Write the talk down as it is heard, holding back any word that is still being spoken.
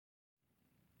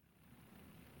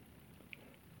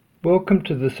Welcome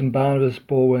to the St Barnabas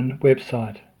Balwyn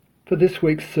website for this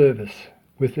week's service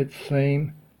with its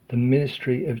theme, The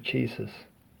Ministry of Jesus.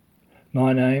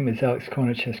 My name is Alex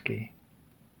Konicheski.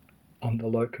 I'm the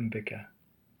locum vicar.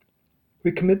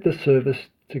 We commit the service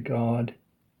to God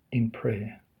in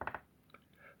prayer.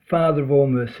 Father of all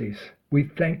mercies, we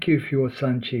thank you for your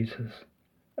Son Jesus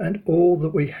and all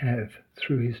that we have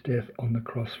through his death on the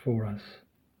cross for us.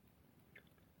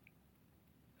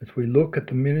 As we look at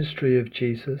the ministry of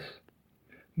Jesus,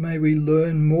 may we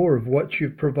learn more of what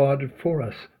you've provided for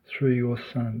us through your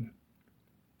Son,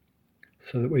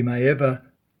 so that we may ever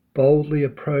boldly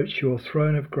approach your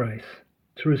throne of grace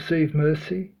to receive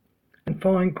mercy and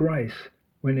find grace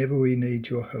whenever we need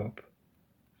your help.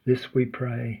 This we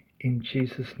pray in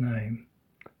Jesus' name.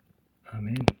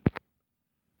 Amen.